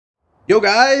Yo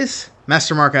guys,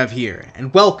 Master Markov here,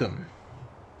 and welcome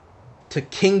to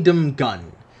Kingdom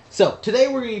Gun. So, today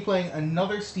we're going to be playing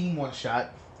another Steam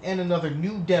one-shot, and another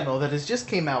new demo that has just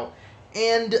came out,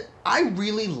 and I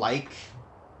really like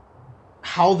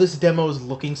how this demo is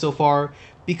looking so far,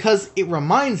 because it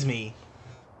reminds me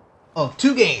of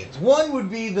two games. One would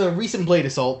be the recent Blade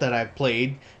Assault that I've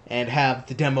played, and have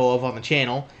the demo of on the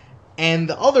channel, and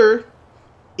the other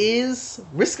is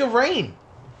Risk of Rain.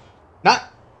 Not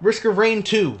Risk of Rain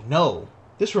 2, no.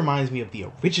 This reminds me of the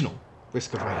original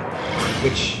Risk of Rain,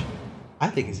 which I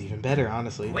think is even better,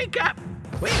 honestly. Wake up!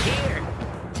 We're here!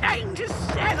 Time to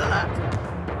saddle up!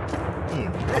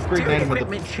 Let's do an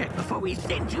equipment check before we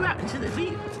send you out into the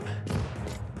field.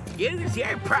 Use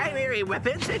your primary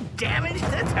weapons and damage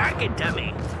the target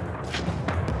dummy.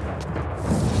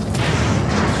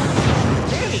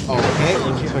 Okay, I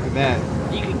was expecting that.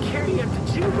 You can carry up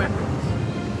to 2 weapons.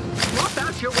 Swap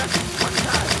out your weapons one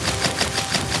time.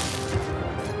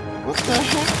 What the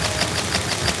heck?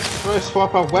 How do I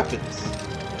swap out weapons?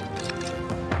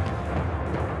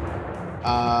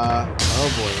 Oh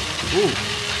boy. Ooh,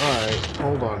 alright,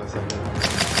 hold on a second.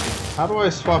 How do I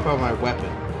swap out my weapon?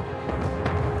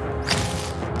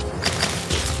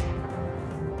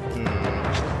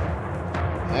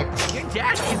 X. Your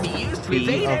dash can be used to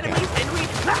evade enemies and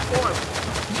reach platforms.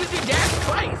 Use your dash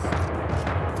twice.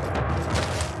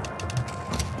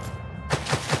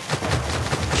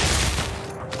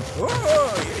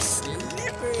 Oh, you're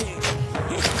slippery.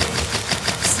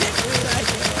 Slippery like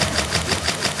that.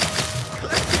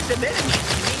 Clusters of enemies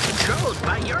can be controlled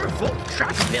by your Volt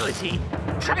Shock ability.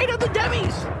 Try it on the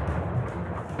dummies.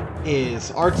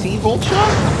 Is RT Volt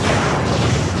Shock?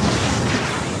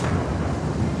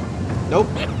 Nope.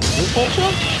 Is this Volt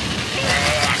Shock?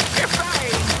 You're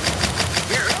fine.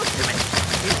 Your ultimate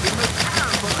is the most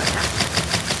powerful attack.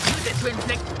 Use it to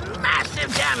inflict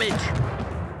massive damage.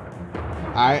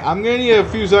 I'm gonna need a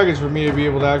few seconds for me to be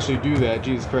able to actually do that.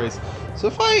 Jesus Christ! So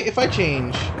if I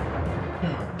change,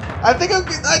 I think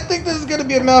this is gonna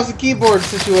be a mouse and keyboard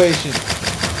situation.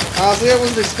 Honestly, I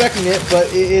wasn't expecting it,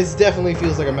 but it definitely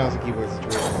feels like a mouse and keyboard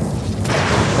situation.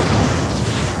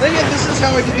 Then again, this is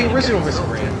how I did the original Risk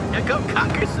of Rain. Now go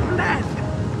conquer some land.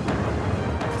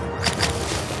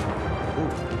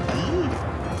 Ooh,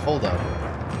 hold up,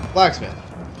 blacksmith.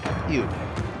 You.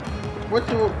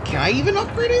 Can I even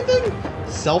upgrade anything?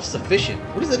 Self-sufficient.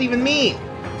 What does that even mean?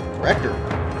 Corrector.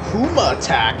 Kuma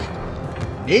attack.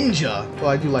 Ninja. Well,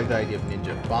 I do like the idea of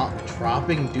ninja. Bomb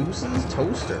dropping deuces.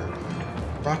 Toaster.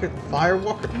 Rocket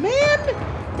firewalker. Man,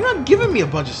 you're not giving me a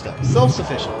bunch of stuff.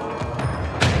 Self-sufficient.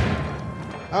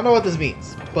 I don't know what this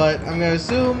means, but I'm gonna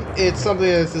assume it's something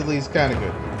that's at least kind of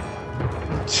good.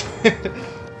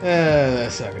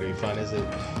 That's not gonna be fun, is it?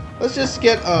 Let's just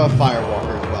get a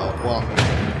firewalker as well. While I'm here.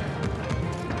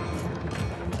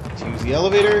 Use the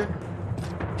elevator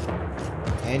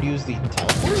and use the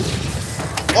teleport.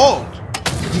 Oh,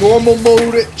 normal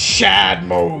mode, Chad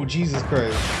mode. Jesus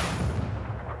Christ!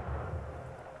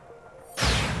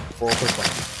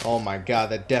 Oh my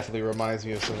God, that definitely reminds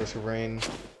me of some Risk of Rain.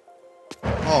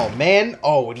 Oh man!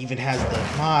 Oh, it even has the.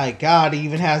 My God, it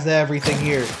even has everything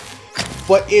here.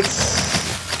 But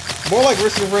it's more like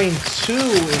Risk of Rain 2 in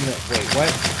the. Wait,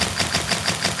 what?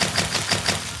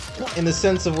 In the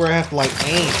sense of where I have to like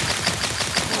aim.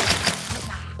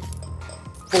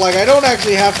 But like I don't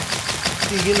actually have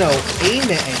to, you know, aim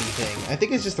at anything. I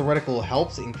think it's just the reticle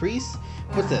helps increase.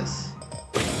 What's this?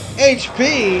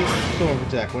 HP! Kuma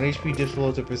protect. When HP dips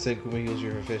below 10%, Kuma heals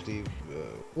you for 50.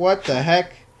 What the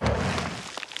heck?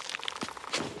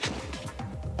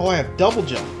 Oh, I have double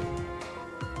jump.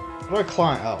 How do I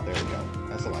climb? Oh, there we go.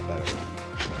 That's a lot better.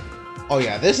 Oh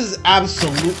yeah, this is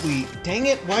absolutely... Dang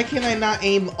it, why can't I not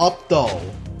aim up, though?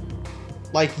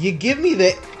 Like, you give me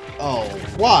the... Oh,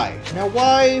 why? Now,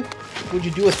 why would you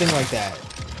do a thing like that?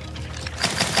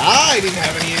 I didn't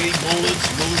have any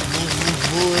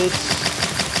bullets.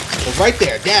 Well, right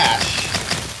there, dash.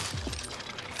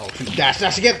 Oh, shoot, dash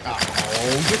again. Oh,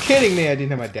 you're kidding me. I didn't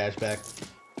have my dash back.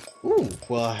 Ooh,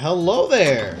 well, hello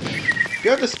there. You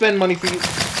have to spend money for you. What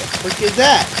the frick is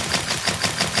that?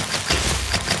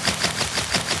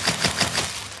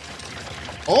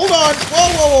 Hold on!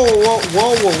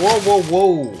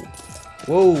 Whoa!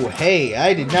 Whoa, hey,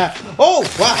 I did not... Oh,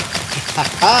 wow!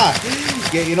 Haha!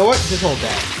 Yeah, you know what? Just hold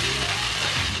that.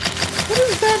 What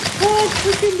is that frog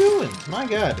freaking doing? My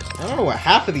God. I don't know what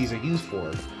half of these are used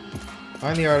for.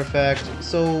 Find the artifact.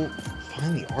 So,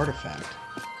 find the artifact.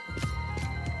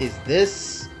 Is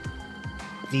this...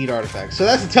 Need artifact. So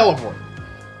that's a teleport.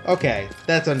 Okay,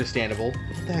 that's understandable.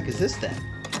 What the heck is this then?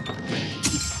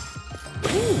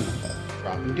 Ooh.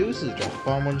 Dropping deuces. Drop a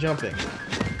bomb when jumping.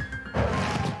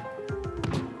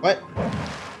 What?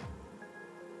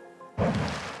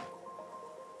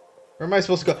 Where am I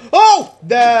supposed to go? Oh!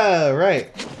 Duh!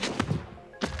 Right.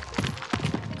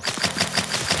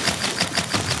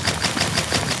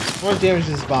 How much damage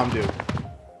does this bomb do?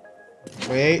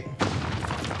 Wait.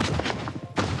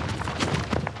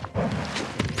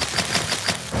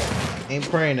 Ain't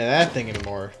praying to that thing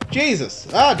anymore. Jesus!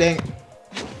 Ah, dang.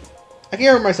 I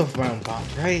can't hurt myself with my own bomb,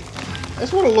 right? I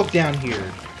just want to look down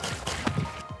here.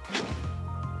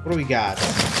 What do we got?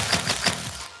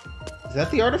 Is that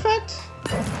the artifact?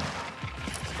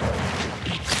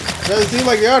 Doesn't seem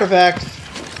like the artifact.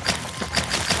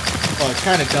 Well, it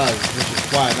kind of does, which is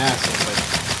why I'm asking, but...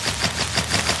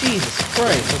 Jesus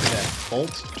Christ, look at that.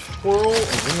 Bolt, twirl, a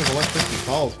ring of electricity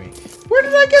follows me. Where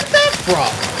did I get that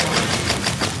from?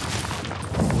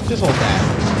 Just hold that.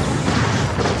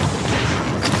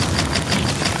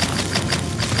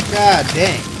 God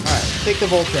dang. Alright, take the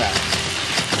volt trap.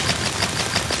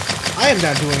 I am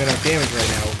not doing enough damage right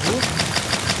now. Whoop.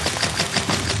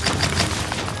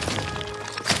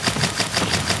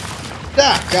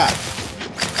 Ah, God.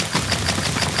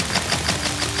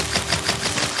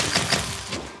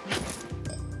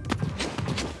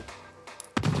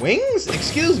 Wings?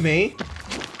 Excuse me?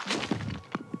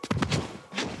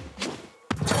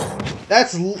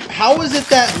 That's... How is it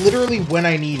that literally when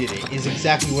I needed it is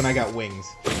exactly when I got wings?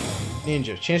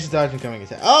 Ninja. Chances of dodging coming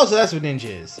attack. Oh, so that's what ninja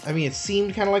is. I mean, it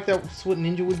seemed kind of like that's what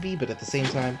ninja would be, but at the same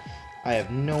time, I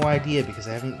have no idea because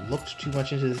I haven't looked too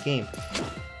much into this game.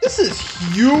 This is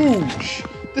huge!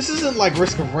 This isn't like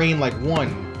Risk of Rain like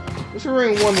 1. Risk of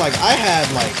Rain 1, like, I had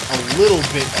like a little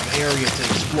bit of area to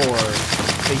explore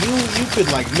that you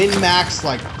could like min-max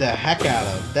like the heck out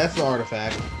of. That's the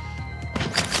artifact.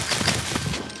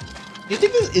 Do you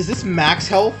think is this max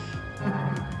health?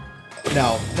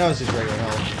 No, it's just regular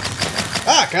health.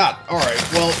 Ah, God. Alright,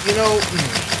 well, you know...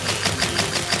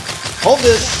 Hold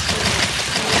this!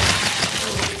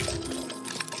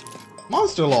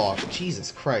 Monster Log.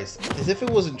 Jesus Christ. As if it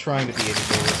wasn't trying to be any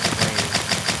more Risk of Rain.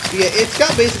 But yeah, it's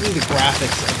got basically the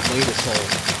graphics of Blade Assault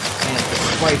and the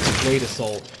sprites of Blade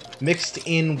Assault mixed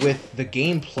in with the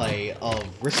gameplay of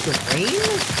Risk of Rain?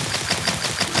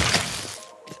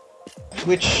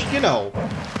 Which, you know,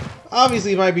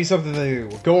 obviously might be something they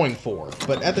were going for,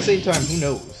 but at the same time, who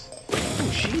knows?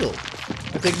 Ooh, shield.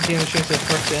 I take the damage chance to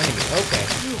crush the enemy. Okay.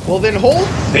 Well then hold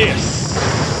this!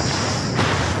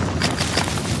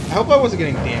 I hope I wasn't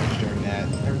getting damaged during that.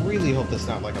 I really hope that's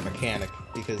not like a mechanic,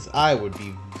 because I would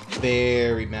be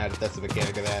very mad if that's the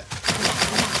mechanic of that.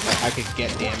 I could get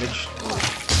damaged. What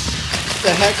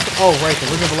the heck? Oh, right, the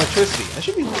ring of electricity. I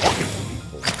should be walking from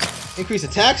people. Increase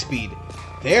attack speed.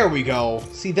 There we go.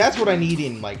 See, that's what I need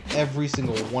in, like, every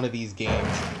single one of these games.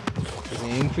 Is an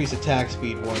increase attack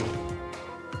speed one.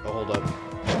 Oh, hold up.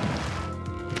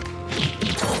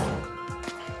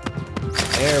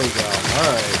 There we go.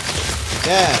 Alright.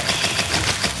 Dash.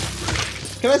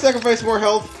 Can I sacrifice more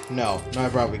health? No. No, I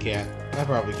probably can't. I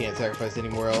probably can't sacrifice any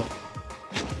more health.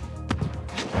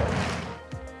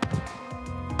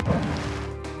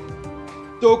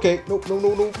 Okay. Nope, no.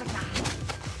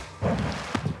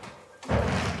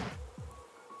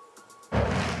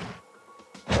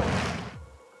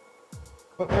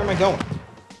 Where am I going?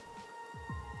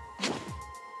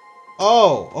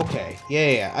 Oh, okay.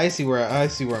 Yeah. I see where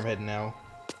I'm heading now.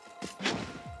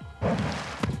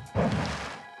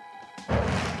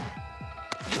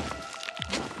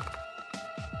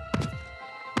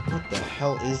 What the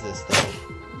hell is this thing?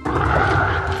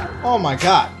 Oh my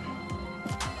God.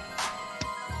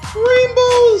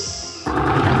 Rainbows!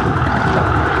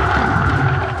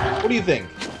 What do you think?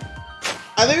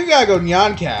 I think we gotta go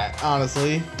Nyan Cat,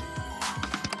 honestly.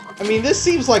 I mean, this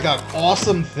seems like an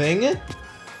awesome thing.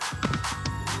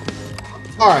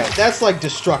 Alright, that's like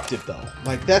destructive though.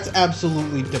 Like, that's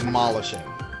absolutely demolishing.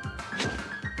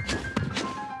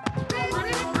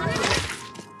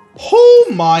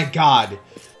 Oh my God!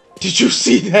 Did you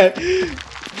see that?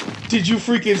 Did you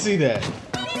freaking see that?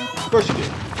 Of course you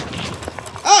did.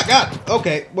 Ah, God!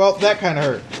 Okay, well, that kind of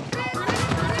hurt.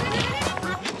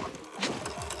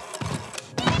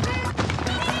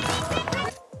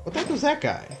 What the heck was that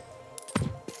guy?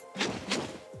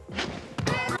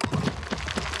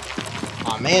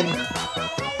 Aw, man.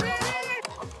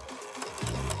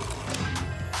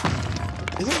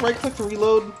 Isn't right click to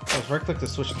reload? Oh, it's right click to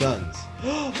switch guns.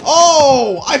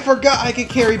 Oh! I forgot I could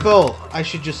carry both. I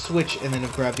should just switch and then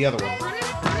grab the other one.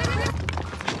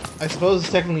 I suppose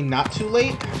it's technically not too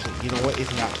late. Actually, you know what?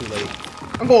 It's not too late.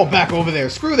 I'm going back over there.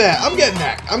 Screw that. I'm getting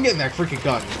that. I'm getting that freaking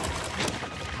gun.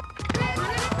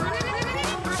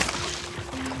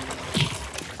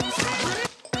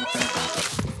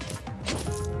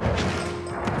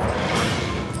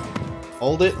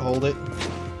 Hold it, hold it.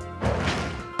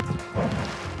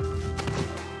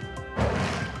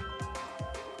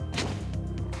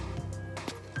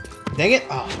 Dang it!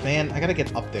 Oh man, I gotta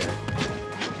get up there.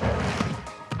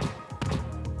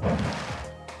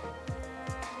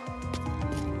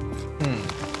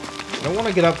 I don't want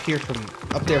to get up there from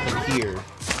here.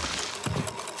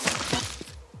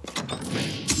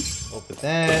 Open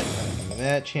that.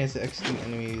 Chance to execute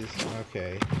enemies.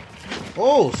 Okay.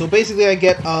 Oh, so basically I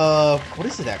get, what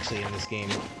is it actually in this game?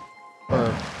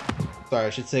 Or, sorry, I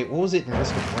should say, what was it in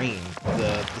Risk of Rain?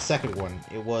 The second one.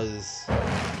 It was...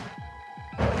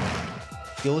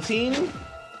 Guillotine?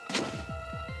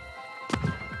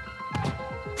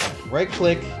 Right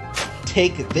click,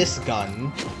 take this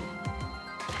gun.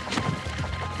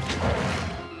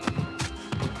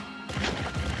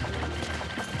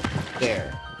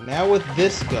 There. Now with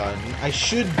this gun, I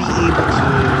should be able to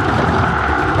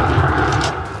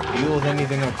deal with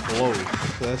anything up close.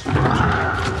 So that's pretty much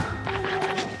it.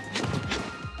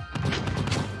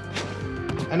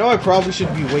 I know I probably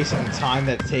shouldn't be wasting the time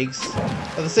that it takes.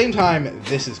 At the same time,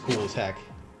 this is cool as heck.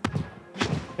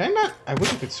 Can I not? I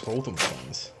wish I could scroll through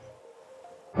things.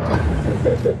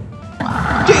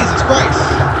 Jesus Christ!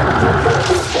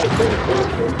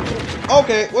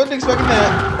 Okay, wasn't expecting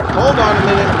that. Hold on a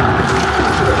minute.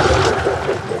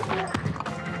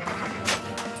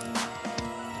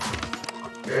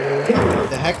 What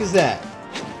the heck is that?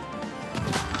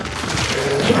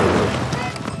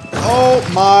 Oh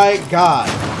my god.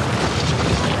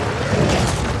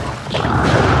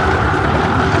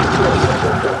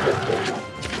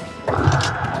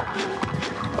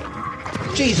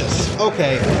 Jesus.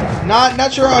 Okay.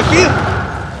 Not sure how I feel.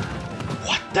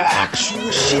 What the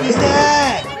actual shit is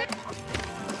that?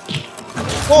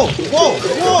 Whoa, whoa,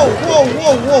 whoa, whoa,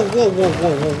 whoa, whoa, whoa, whoa,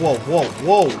 whoa, whoa,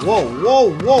 whoa, whoa,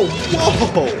 whoa, whoa, whoa,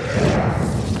 whoa.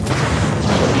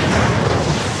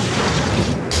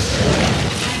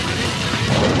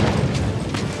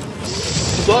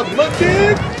 Suck my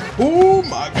dick! Oh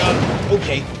my god.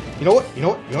 Okay. You know what?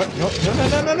 No.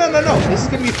 This is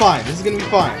gonna be fine.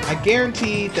 I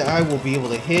guarantee that I will be able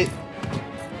to hit.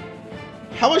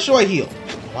 How much do I heal?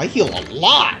 Oh, I heal a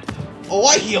lot.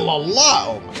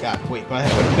 Oh my god. Wait, but I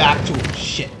have to go back to him.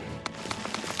 Shit.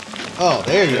 Oh,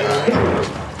 there you are.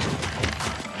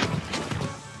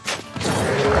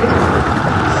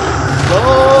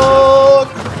 Suck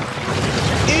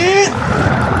it.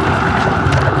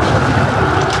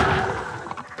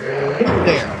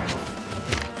 There.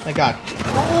 My god.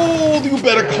 Oh, you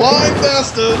better climb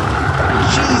faster!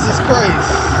 Jesus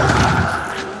Christ!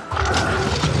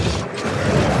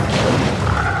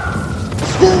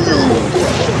 Screw you!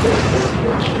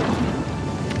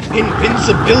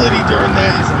 Invincibility during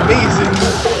that is amazing!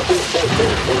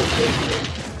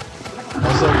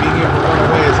 Also, being able to run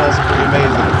away is also pretty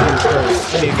amazing. Jesus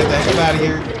Christ. I need to get the heck out of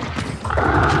here.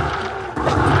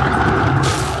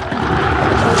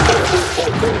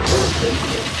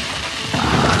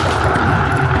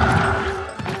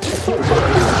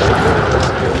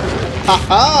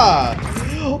 Haha!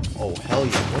 Oh, hell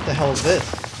yeah. What the hell is this?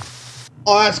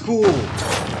 Oh, that's cool!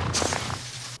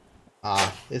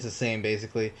 Ah, it's the same,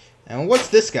 basically. And what's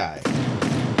this guy?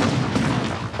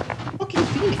 Fucking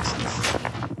phoenixes.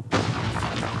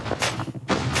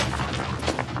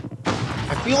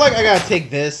 I feel like I gotta take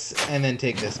this, and then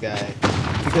take this guy.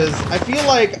 Because I feel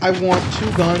like I want two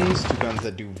guns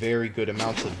that do very good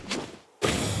amounts of...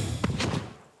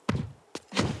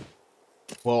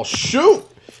 Well, shoot!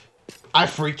 I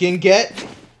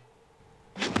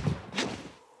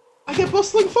get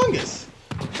bustling fungus.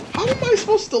 How am I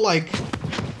supposed to, like...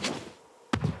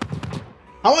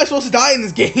 How am I supposed to die in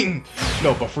this game?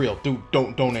 No, but for real, dude,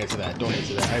 don't answer that. Don't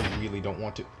answer that. I really don't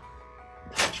want to.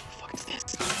 What the fuck is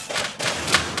this?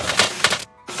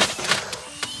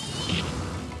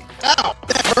 Ow!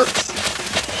 That hurts!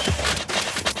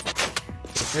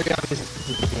 Very obvious this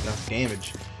isn't doing enough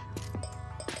damage.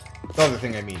 The other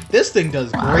thing I mean. This thing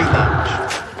does great damage.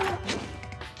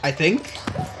 I think.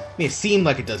 I mean, it seemed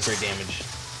like it does great damage.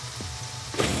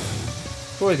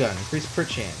 Toy gun, increased crit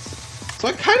chance. So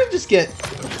I kind of just get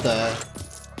the...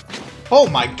 Oh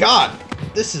my god!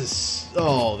 This is...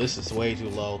 Oh, this is way too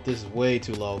low. This is way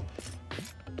too low.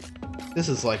 This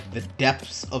is like the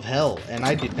depths of hell. And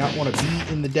I did not want to be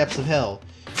in the depths of hell.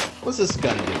 What's this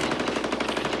gun do?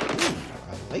 Ooh,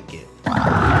 I like it.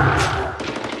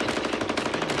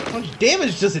 How much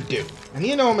damage does it do? I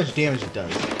need to know how much damage it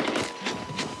does.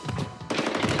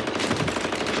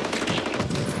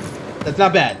 That's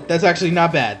not bad. That's actually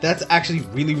not bad. That's actually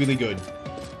really, really good.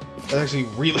 That's actually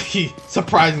really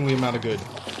surprisingly amount of good.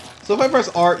 So if I press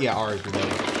R, yeah, R is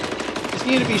reload. Just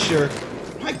need to be sure.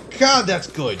 My God, that's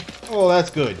good. Oh, that's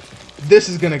good. This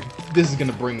is gonna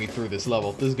bring me through this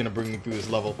level. This is gonna bring me through this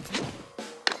level.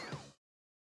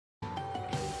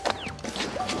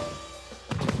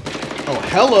 Oh,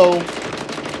 hello.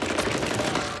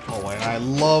 Oh, and I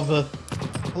love the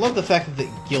fact that it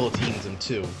guillotines him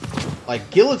too. Like,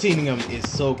 guillotining him is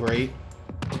so great.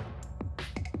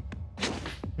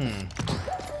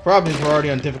 Problem is we're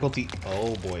already on difficulty.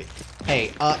 Oh boy.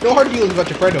 Hey, no hard feelings about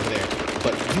your friend over there,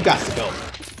 but you got to go.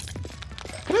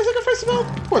 Can I sacrifice some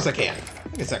health? Of course I can.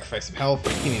 I can sacrifice some health.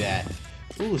 Give me that.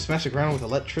 Ooh, smash the ground with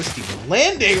electricity.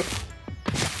 Landing!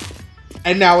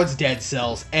 And now it's dead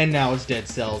cells. And now it's dead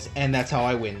cells. And that's how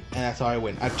I win. And that's how I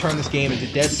win. I've turned this game into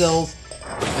dead cells.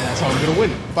 And that's how I'm gonna win.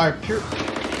 Fire pure.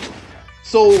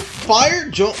 So, fire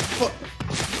jump.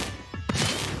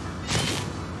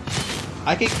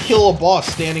 I can kill a boss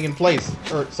standing in place.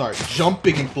 Or, sorry,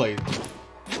 jumping in place.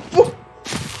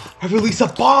 I release a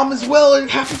bomb as well and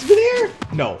it happens midair.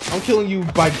 No, I'm killing you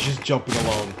by just jumping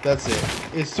alone. That's it.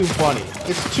 It's too funny.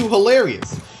 It's too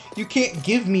hilarious. You can't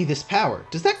give me this power.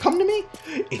 Does that come to me?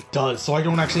 It does, so I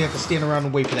don't actually have to stand around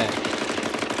and wait for that.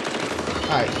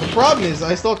 Alright, the problem is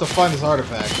I still have to find this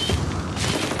artifact.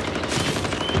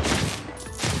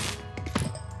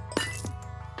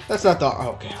 That's not the...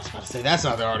 Okay, I was about to say, that's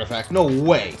not the artifact. No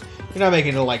way. You're not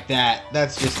making it like that.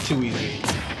 That's just too easy.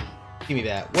 Give me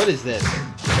that. What is this?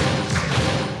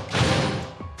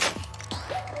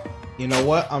 You know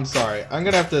what? I'm sorry. I'm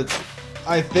gonna have to...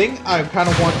 I think I kind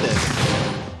of want this.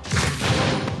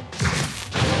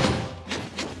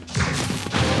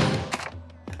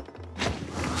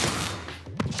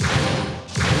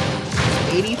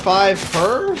 $85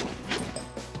 per?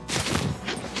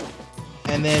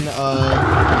 And then,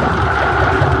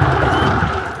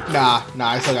 Nah,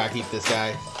 I still gotta keep this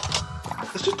guy.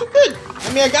 It's just too good.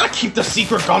 I mean, I gotta keep the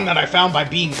secret gun that I found by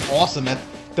being awesome at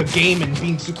the game and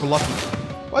being super lucky.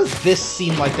 Why does this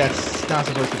seem like that's not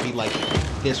supposed to be like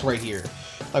this right here?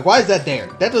 Like, why is that there?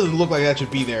 That doesn't look like that should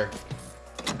be there.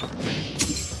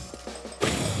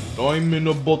 I'm in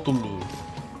a bottle.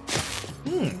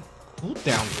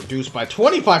 Cooldown reduced by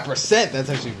 25%. That's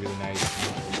actually really nice.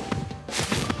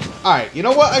 Alright, you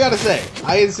know what I gotta say?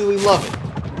 I instantly love it.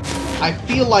 I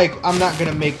feel like I'm not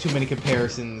gonna make too many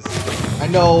comparisons. I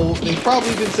know they've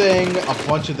probably been saying a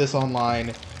bunch of this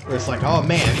online, where it's like, oh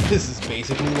man, this is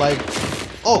basically like...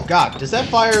 Oh god, does that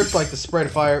fire, like the spread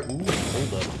of fire... Ooh,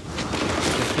 hold up.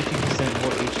 50%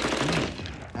 more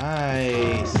HP.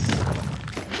 Nice.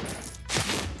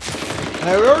 And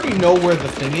I already know where the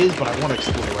thing is, but I want to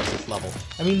explore the rest of this level.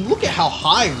 I mean, look at how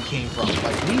high we came from.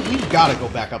 Like, we've got to go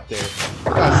back up there.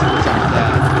 Gotta see what's up with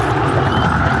that.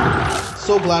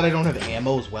 So glad I don't have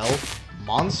ammo as well.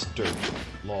 Monster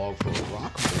log for a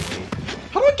rock boy.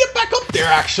 How do I get back up there,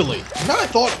 actually? Now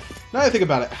that I think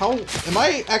about it, how am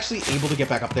I actually able to get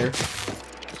back up there?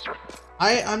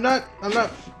 I'm not, what the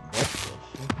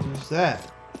fuck was that?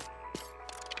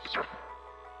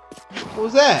 What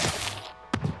was that?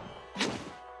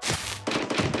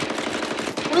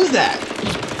 What is that?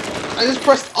 I just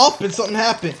pressed up and something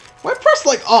happened. Why press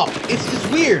like up? It's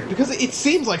weird because it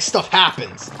seems like stuff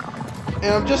happens.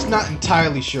 And I'm just not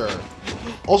entirely sure.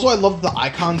 Also, I love the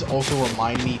icons also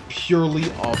remind me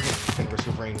purely of Fenris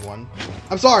of Rain 1.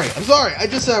 I'm sorry. I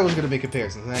just said I was going to make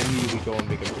comparisons, and I immediately go and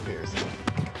make a comparison.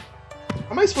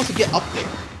 How am I supposed to get up there?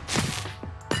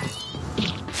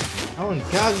 How in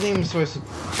God's name am I supposed to...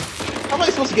 How am I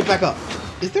supposed to get back up?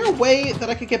 Is there a way that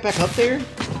I could get back up there?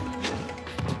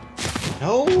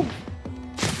 No?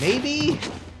 Maybe?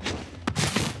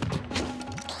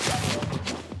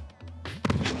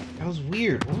 That was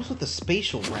weird. What was with the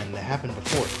spatial rend that happened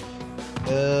before?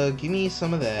 Give me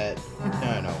some of that.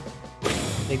 No.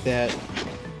 Take that.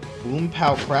 Boom,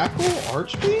 pow, crackle?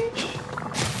 Archmage?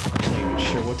 I'm not even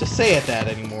sure what to say at that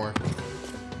anymore.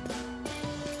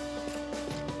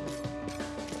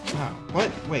 Wow.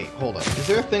 What? Wait, hold up. Is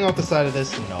there a thing off the side of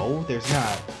this? No, there's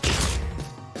not.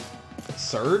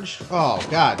 Surge? Oh,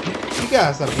 God. You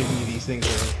gotta stop giving me these things.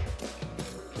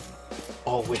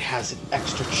 Oh, it has an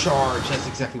extra charge. That's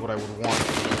exactly what I would want.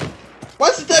 Why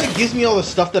is it that it gives me all the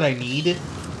stuff that I need?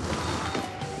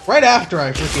 Right after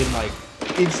I freaking, like,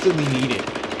 instantly need it.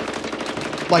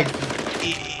 Like,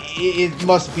 it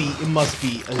must be a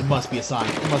sign.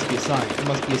 It must be a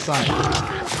sign.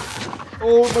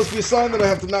 Oh, it must be a sign that I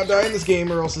have to not die in this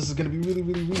game or else this is gonna be really,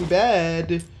 really, really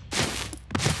bad.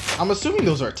 I'm assuming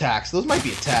those are attacks. Those might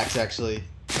be attacks, actually.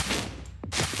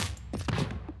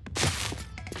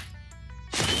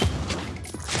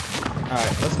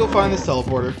 Alright, let's go find this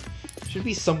teleporter. Should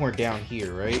be somewhere down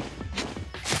here, right?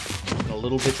 A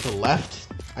little bit to the left,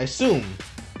 I assume.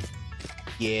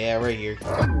 Yeah, right here.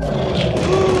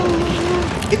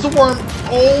 It's a worm.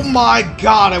 Oh my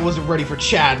god, I wasn't ready for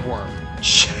Chad Worm.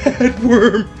 Chad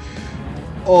Worm.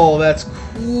 Oh, that's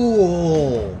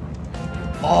cool.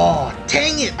 Oh,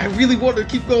 dang it. I really wanted to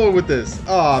keep going with this.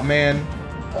 Oh, man.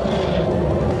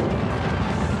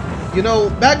 You know,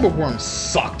 Magma Worm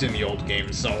sucked in the old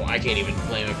game, so I can't even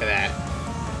blame it for that.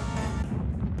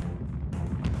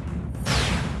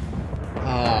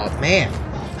 Oh, man.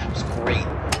 Oh, that was great.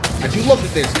 I do love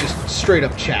that there's just straight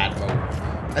up Chad mode.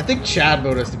 I think Chad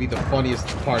mode has to be the funniest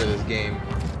part of this game.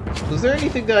 Was there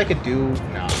anything that I could do?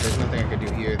 No, there's nothing I could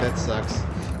do here. That sucks.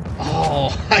 Oh,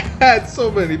 I had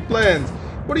so many plans.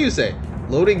 What do you say?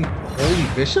 Loading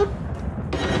Holy Bishop?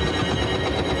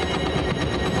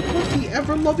 What the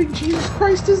ever-loving Jesus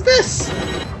Christ is this?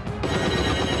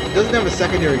 He doesn't have a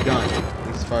secondary gun, at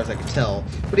least as far as I can tell.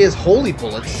 But he has holy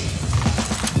bullets.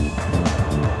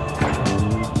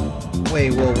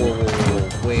 Wait, whoa, whoa, whoa,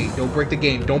 whoa. Wait, don't break the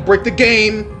game. Don't break the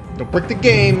game! Don't break the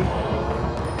game!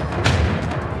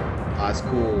 Ah, that's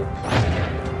cool.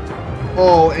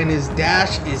 Oh, and his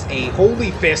dash is a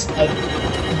holy fist of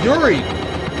Yuri!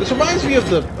 This reminds me of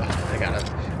the...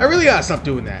 I really gotta stop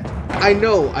doing that. I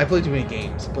know I play too many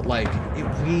games, but, like, it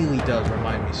really does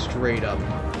remind me straight up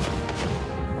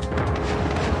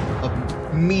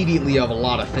immediately of a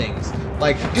lot of things.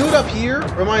 Like, dude up here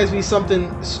reminds me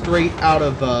something straight out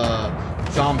of,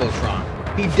 Zombotron.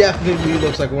 He definitely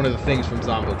looks like one of the things from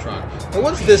Zombotron. And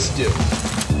what's this do?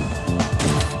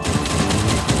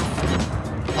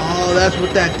 Oh, that's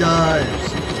what that does.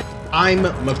 I'm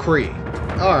McCree.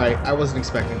 Alright, I wasn't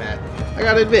expecting that. I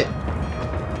gotta admit.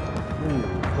 Ooh,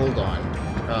 hold on.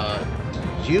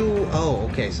 Oh,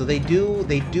 okay, so they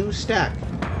do stack.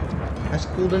 That's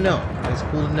cool to know. That's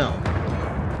cool to know.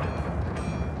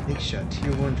 Big shot,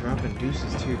 tier 1 drop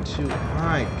induces tier 2.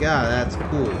 My god, that's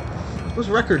cool. What's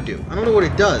record do? I don't know what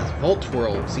it does. Vault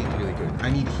twirl seems really good. I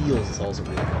need heals is also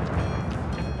really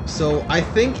good. So I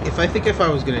think if I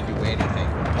was gonna do anything.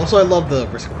 Also, I love the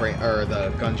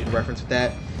the Gungeon reference with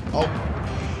that. Oh,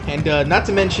 and not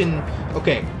to mention,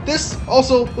 okay, this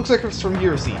also looks like it's from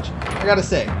Hero Siege. I gotta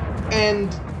say,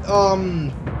 and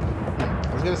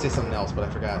I was gonna say something else, but I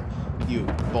forgot. You,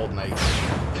 Bold Knight,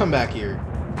 come back here.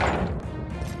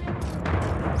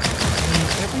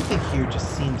 Everything here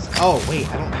just seems... Oh, wait,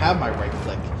 I don't have my right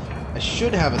click. I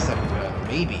should have a second gun,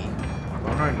 maybe.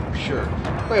 I'm not even sure.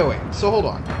 Wait. So hold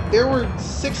on. There were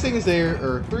 6 things there,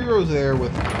 or 3 rows there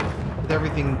with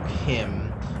everything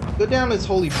him. Go down as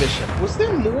Holy Bishop. Was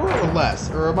there more or less?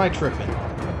 Or am I tripping?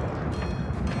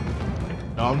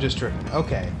 No, I'm just tripping.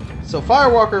 Okay. So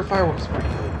Firewalker's pretty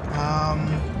good.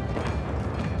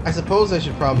 I suppose I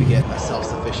should probably get a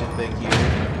self-sufficient thing here.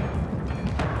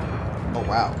 Oh,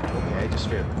 wow. Okay, I just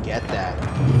straight up get that.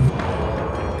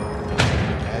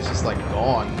 Yeah, it's just like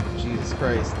gone. Jesus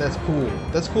Christ. That's cool.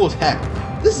 That's cool as heck.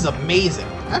 This is amazing.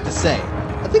 I have to say.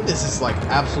 I think this is like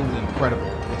absolutely incredible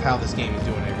with how this game is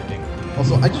doing everything.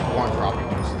 Also, I just want dropping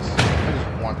boosters. I just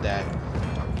want that.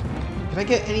 Can I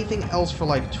get anything else for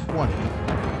like 20?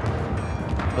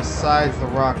 Besides the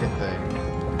rocket thing.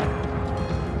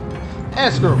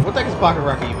 Screw it. What the heck does Pocket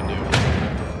Rocket even do?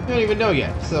 I don't even know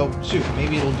yet, so shoot,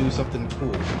 maybe it'll do something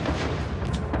cool.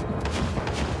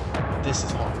 This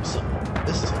is awesome.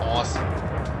 This is awesome.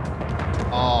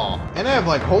 Oh, and I have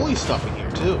like holy stuff in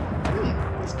here too.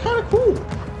 It's kind of cool.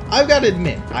 I've got to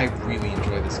admit, I really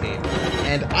enjoy this game,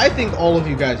 and I think all of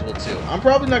you guys will too. I'm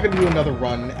probably not going to do another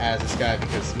run as this guy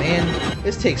because, man,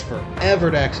 this takes forever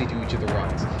to actually do each of the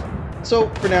runs. So,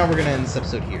 for now, we're going to end this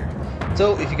episode here.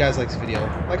 So, if you guys like this video,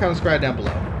 like, comment, subscribe down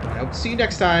below. And I hope to see you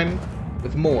next time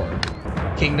with more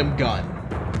Kingdom Gun.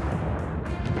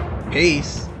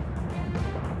 Peace!